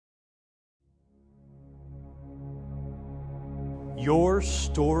Your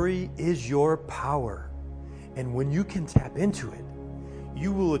story is your power. And when you can tap into it,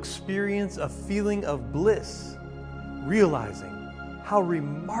 you will experience a feeling of bliss, realizing how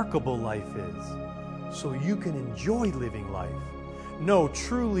remarkable life is, so you can enjoy living life. No,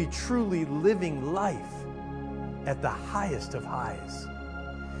 truly, truly living life at the highest of highs.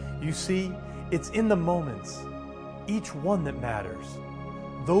 You see, it's in the moments, each one that matters,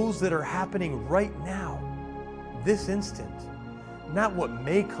 those that are happening right now, this instant, not what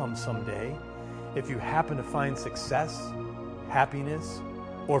may come someday if you happen to find success, happiness,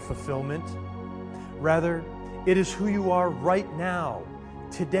 or fulfillment. Rather, it is who you are right now,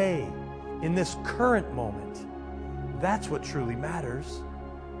 today, in this current moment. That's what truly matters.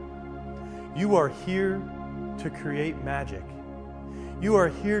 You are here to create magic. You are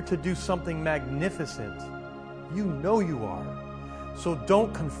here to do something magnificent. You know you are. So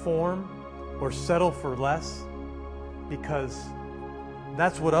don't conform or settle for less, because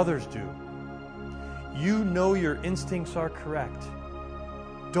that's what others do. You know your instincts are correct.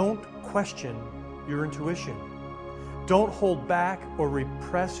 Don't question your intuition. Don't hold back or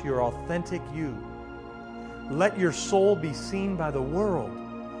repress your authentic you. Let your soul be seen by the world,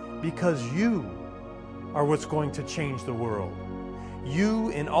 because you are what's going to change the world. You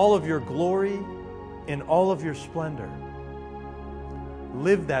in all of your glory, in all of your splendor.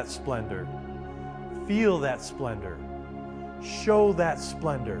 Live that splendor. Feel that splendor. Show that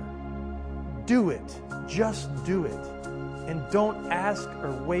splendor. Do it. Just do it. And don't ask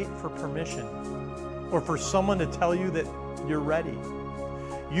or wait for permission or for someone to tell you that you're ready.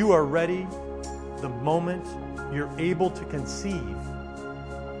 You are ready the moment you're able to conceive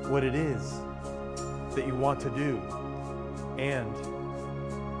what it is that you want to do and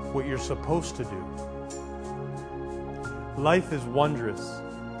what you're supposed to do. Life is wondrous.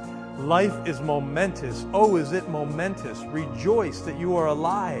 Life is momentous. Oh, is it momentous? Rejoice that you are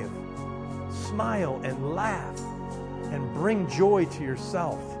alive. Smile and laugh and bring joy to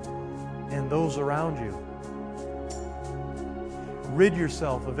yourself and those around you. Rid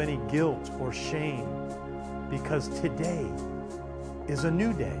yourself of any guilt or shame, because today is a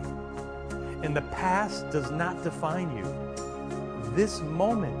new day, and the past does not define you. This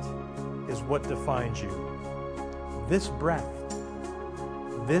moment is what defines you. This breath,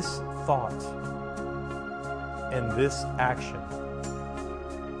 this thought, and this action.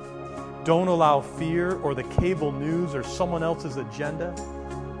 Don't allow fear or the cable news or someone else's agenda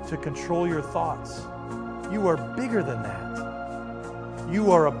to control your thoughts. You are bigger than that.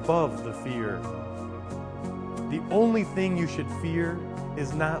 You are above the fear. The only thing you should fear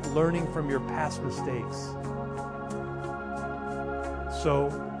is not learning from your past mistakes. So,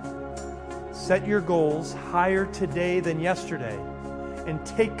 set your goals higher today than yesterday and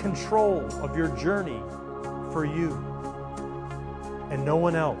take control of your journey for you and no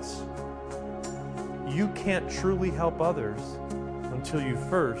one else. You can't truly help others until you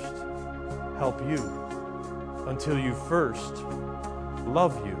first help you, until you first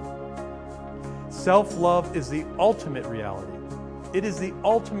love you. Self-love is the ultimate reality. It is the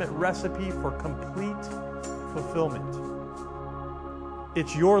ultimate recipe for complete fulfillment.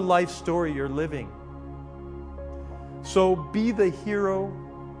 It's your life story you're living. So be the hero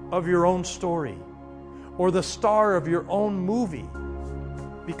of your own story or the star of your own movie,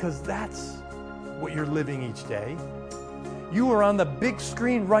 because that's what you're living each day. You are on the big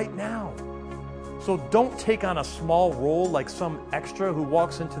screen right now. So don't take on a small role like some extra who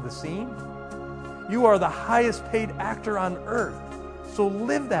walks into the scene. You are the highest paid actor on earth. So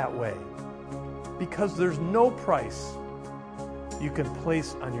live that way, because there's no price you can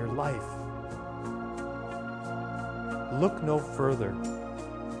place on your life. Look no further.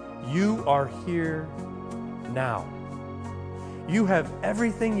 You are here now. You have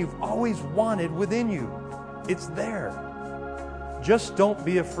everything you've always wanted within you. It's there. Just don't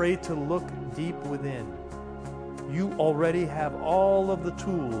be afraid to look deep within. You already have all of the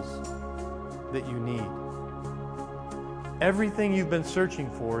tools that you need. Everything you've been searching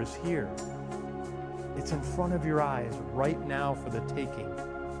for is here. It's in front of your eyes right now for the taking.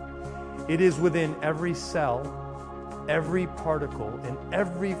 It is within every cell, every particle, and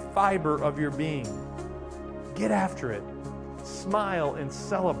every fiber of your being. Get after it. Smile and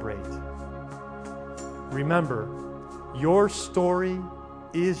celebrate. Remember, your story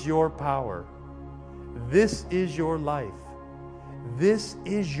is your power. This is your life. This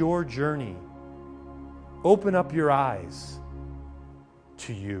is your journey. Open up your eyes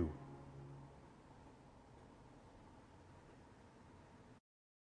to you.